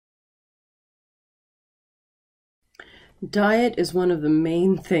Diet is one of the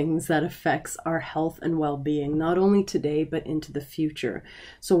main things that affects our health and well-being, not only today, but into the future.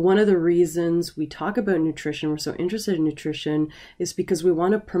 So one of the reasons we talk about nutrition, we're so interested in nutrition, is because we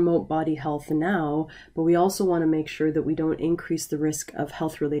want to promote body health now, but we also want to make sure that we don't increase the risk of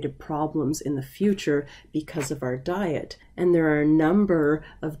health-related problems in the future because of our diet. And there are a number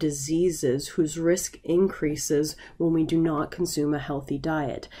of diseases whose risk increases when we do not consume a healthy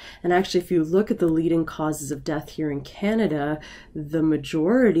diet. And actually, if you look at the leading causes of death here in Canada, the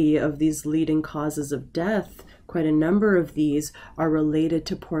majority of these leading causes of death, quite a number of these, are related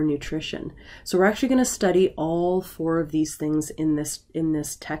to poor nutrition. So we're actually going to study all 4 of these things in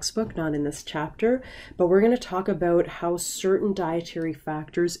this textbook, not in this chapter, but we're going to talk about how certain dietary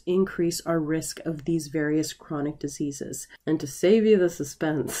factors increase our risk of these various chronic diseases. And to save you the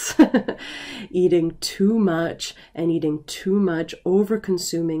suspense, eating too much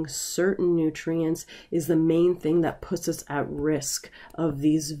over-consuming certain nutrients is the main thing that puts us at risk of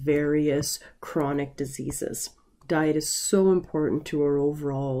these various chronic diseases. Diet is so important to our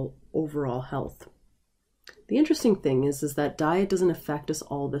overall health. The interesting thing is that diet doesn't affect us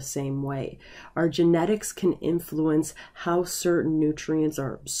all the same way. Our genetics can influence how certain nutrients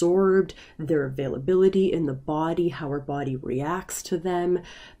are absorbed, their availability in the body, how our body reacts to them.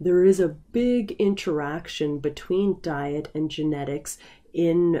 There is a big interaction between diet and genetics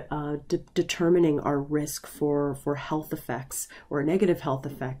in determining our risk for health effects or negative health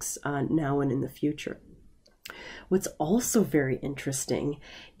effects now and in the future. What's also very interesting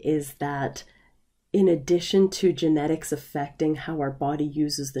is that in addition to genetics affecting how our body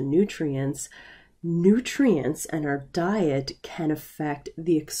uses the nutrients and our diet can affect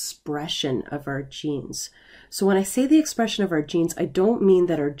the expression of our genes. So when I say the expression of our genes, I don't mean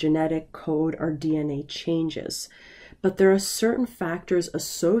that our genetic code, our DNA changes. But there are certain factors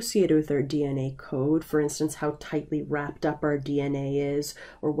associated with our DNA code, for instance, how tightly wrapped up our DNA is,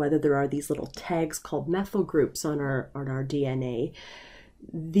 or whether there are these little tags called methyl groups on our DNA.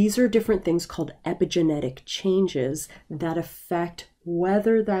 These are different things called epigenetic changes that affect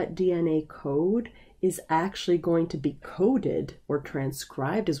whether that DNA code is actually going to be coded or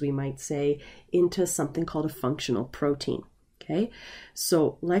transcribed, as we might say, into something called a functional protein. Okay,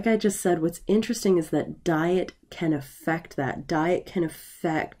 so like I just said, what's interesting is that diet can affect that. Diet can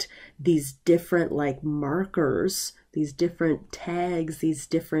affect these different markers, these different tags, these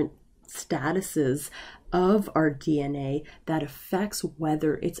different statuses of our DNA that affects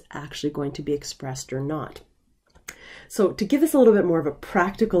whether it's actually going to be expressed or not. So to give us a little bit more of a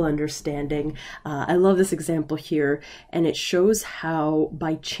practical understanding, I love this example here, and it shows how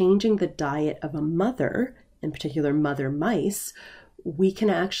by changing the diet of a mother, in particular mother mice, we can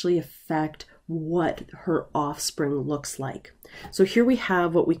actually affect what her offspring looks like. So here we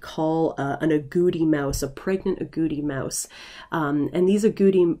have what we call an agouti mouse, a pregnant agouti mouse. And these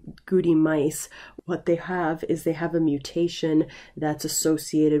agouti mice, what they have is they have a mutation that's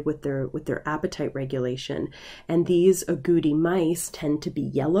associated with their appetite regulation. And these agouti mice tend to be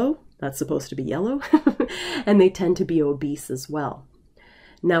yellow. That's supposed to be yellow. And they tend to be obese as well.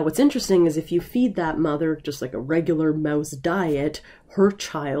 Now, what's interesting is if you feed that mother just like a regular mouse diet, her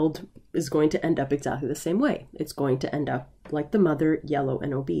child is going to end up exactly the same way. It's going to end up like the mother, yellow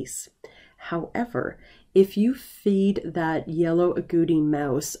and obese. However, if you feed that yellow agouti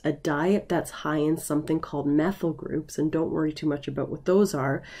mouse a diet that's high in something called methyl groups, and don't worry too much about what those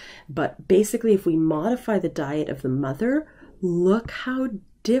are, but basically if we modify the diet of the mother, look how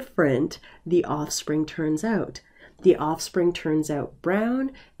different the offspring turns out. The offspring turns out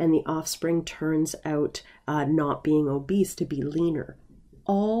brown, and the offspring turns out not being obese, to be leaner.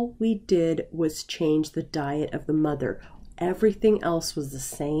 All we did was change the diet of the mother. Everything else was the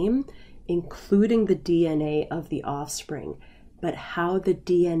same, including the DNA of the offspring. But how the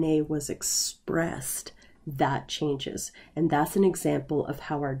DNA was expressed, that changes. And that's an example of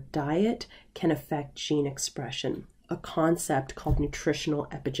how our diet can affect gene expression, a concept called nutritional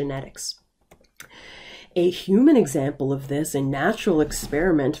epigenetics. A human example of this, a natural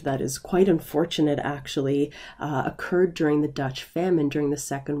experiment that is quite unfortunate actually, occurred during the Dutch famine during the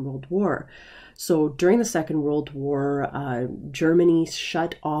Second World War. So during the Second World War, Germany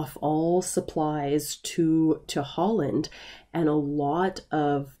shut off all supplies to Holland, and a lot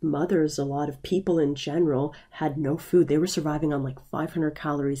of mothers, a lot of people in general had no food. They were surviving on like 500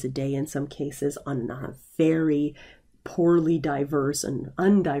 calories a day in some cases on a very poorly diverse and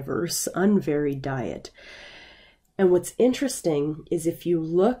unvaried diet. And what's interesting is if you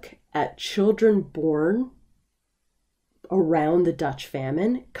look at children born around the Dutch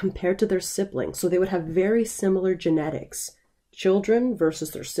famine compared to their siblings, so they would have very similar genetics. children versus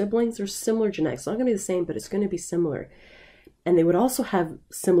their siblings, there's similar genetics. It's not going to be the same, but it's going to be similar. And they would also have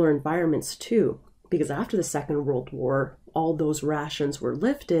similar environments too, because after the Second World War, all those rations were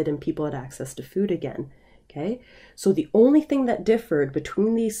lifted and people had access to food again. Okay, so the only thing that differed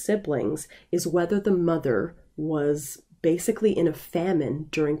between these siblings is whether the mother was basically in a famine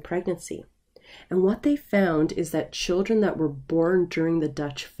during pregnancy. And what they found is that children that were born during the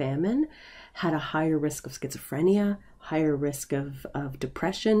Dutch famine had a higher risk of schizophrenia, higher risk of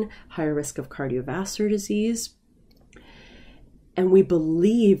depression, higher risk of cardiovascular disease. And we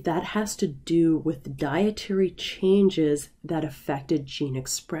believe that has to do with dietary changes that affected gene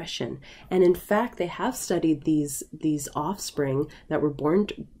expression. And in fact, they have studied these offspring that were born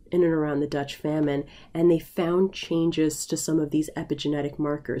in and around the Dutch famine, and they found changes to some of these epigenetic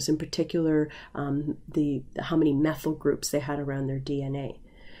markers, in particular, how many methyl groups they had around their DNA.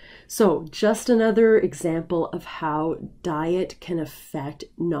 So just another example of how diet can affect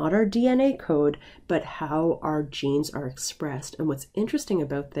not our DNA code, but how our genes are expressed. And what's interesting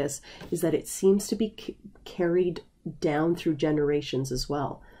about this is that it seems to be carried down through generations as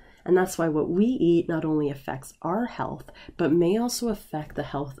well. And that's why what we eat not only affects our health, but may also affect the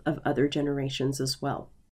health of other generations as well.